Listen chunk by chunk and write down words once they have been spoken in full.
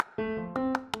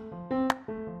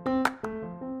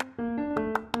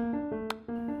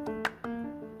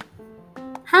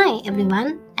Hi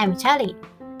everyone, I'm Charlie,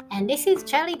 and this is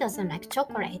Charlie Doesn't Like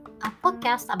Chocolate, a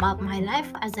podcast about my life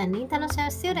as an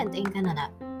international student in Canada.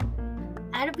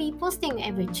 I'll be posting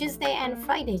every Tuesday and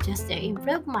Friday just to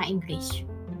improve my English.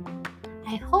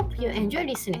 I hope you enjoy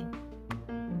listening.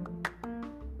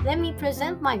 Let me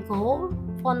present my goal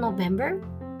for November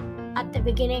at the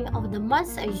beginning of the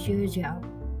month as usual.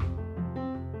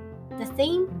 The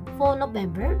theme for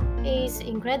November is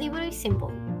incredibly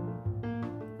simple.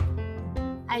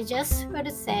 I just want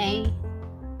to say,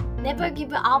 never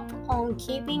give up on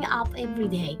keeping up every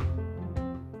day.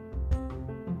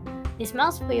 This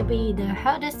month will be the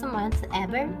hardest month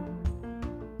ever,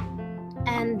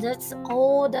 and that's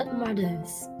all that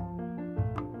matters.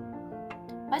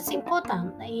 What's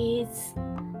important is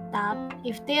that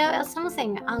if there is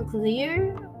something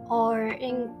unclear or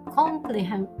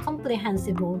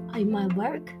incomprehensible in my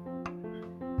work,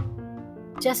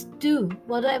 just do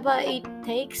whatever it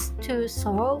takes to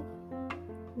solve,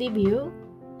 review,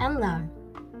 and learn.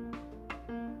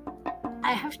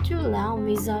 I have to learn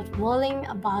without worrying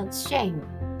about shame.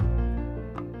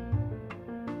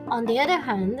 On the other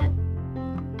hand,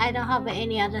 I don't have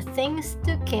any other things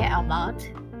to care about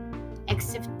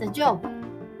except the job.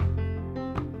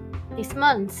 This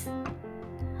month,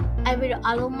 I will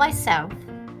allow myself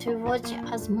to watch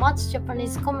as much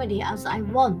Japanese comedy as I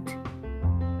want.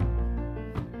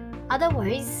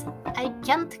 Otherwise, I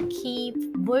can't keep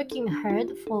working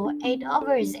hard for 8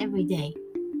 hours every day.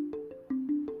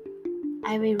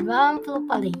 I will learn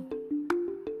properly.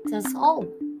 That's all.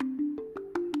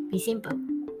 Be simple.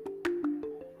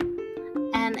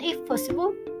 And if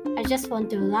possible, I just want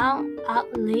to learn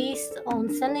at least on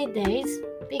sunny days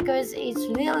because it's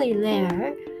really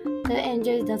rare to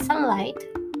enjoy the sunlight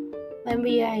when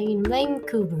we are in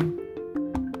Raincouver.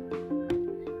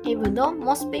 Even though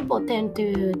most people tend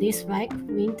to dislike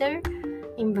winter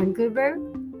in Vancouver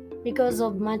because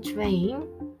of much rain,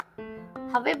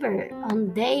 however,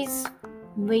 on days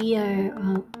when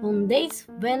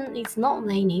it's not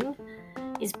raining,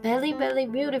 it's very, very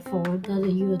beautiful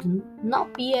that you would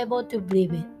not be able to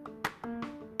believe it.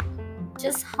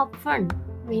 Just have fun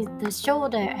with the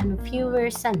shoulder and fewer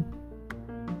sun.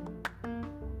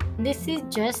 This is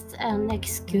just an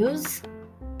excuse,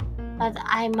 but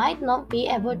I might not be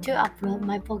able to upload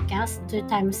my podcast 2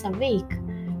 times a week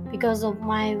because of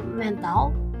my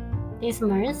mental this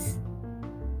month.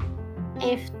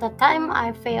 If the time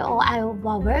I feel I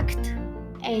overworked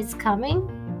is coming,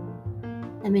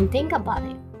 let me think about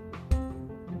it.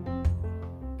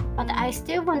 But I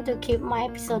still want to keep my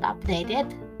episode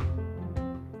updated.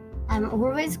 I'm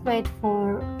always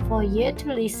grateful for you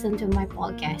to listen to my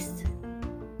podcast.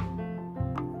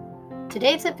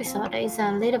 Today's episode is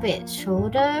a little bit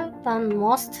shorter than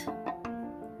most,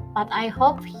 but I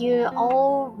hope you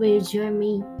all will join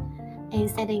me in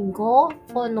setting goals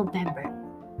for November.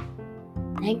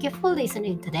 Thank you for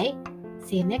listening today.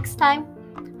 See you next time.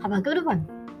 Have a good one.